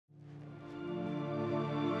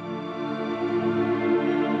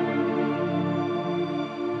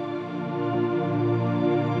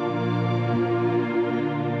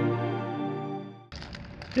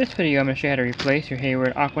In this video I'm going to show you how to replace your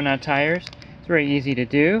Hayward AquaNaut tires. It's very easy to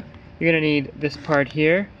do. You're going to need this part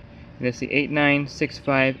here. This is the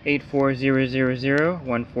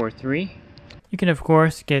 896584000143. You can of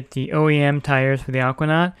course get the OEM tires for the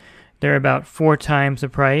AquaNaut. They're about 4 times the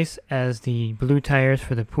price as the blue tires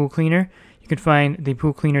for the PoolCleaner. You can find the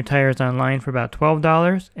PoolCleaner tires online for about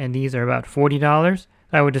 $12 and these are about $40.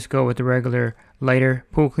 I would just go with the regular lighter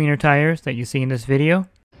PoolCleaner tires that you see in this video.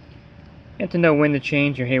 You have to know when to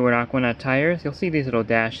change your Hayward AquaNaut tires. You'll see these little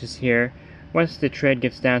dashes here. Once the tread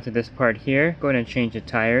gets down to this part here, go ahead and change the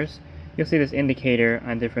tires. You'll see this indicator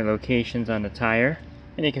on different locations on the tire.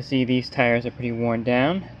 And you can see these tires are pretty worn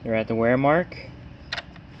down. They're at the wear mark.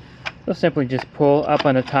 So simply just pull up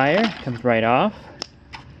on the tire, it comes right off.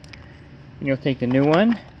 And you'll take the new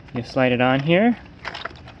one, you slide it on here.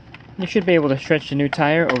 You should be able to stretch the new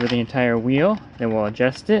tire over the entire wheel, then we'll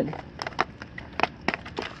adjust it.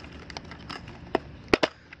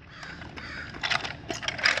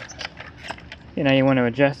 Okay, now you want to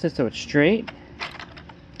adjust it so it's straight.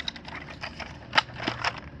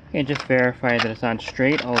 And just verify that it's on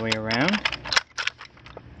straight all the way around.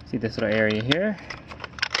 See this little area here?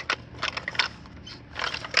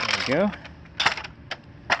 There we go.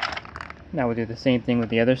 Now we'll do the same thing with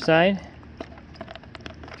the other side.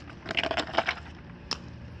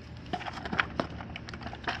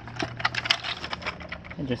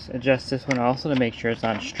 And just adjust this one also to make sure it's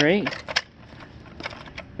on straight.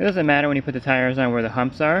 It doesn't matter when you put the tires on where the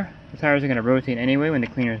humps are. The tires are going to rotate anyway when the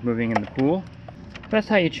cleaner is moving in the pool. That's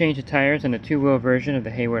how you change the tires on the 2-wheel version of the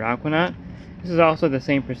Hayward AquaNaut. This is also the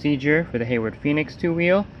same procedure for the Hayward Phoenix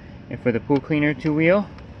 2-wheel and for the PoolCleaner 2-wheel.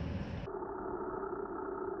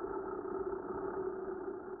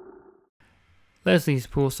 Leslie's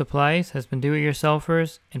Pool Supplies has been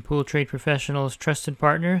do-it-yourselfers and pool trade professionals' trusted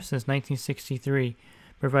partner since 1963,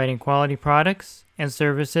 providing quality products and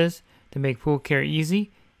services to make pool care easy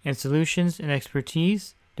and solutions and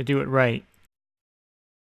expertise to do it right.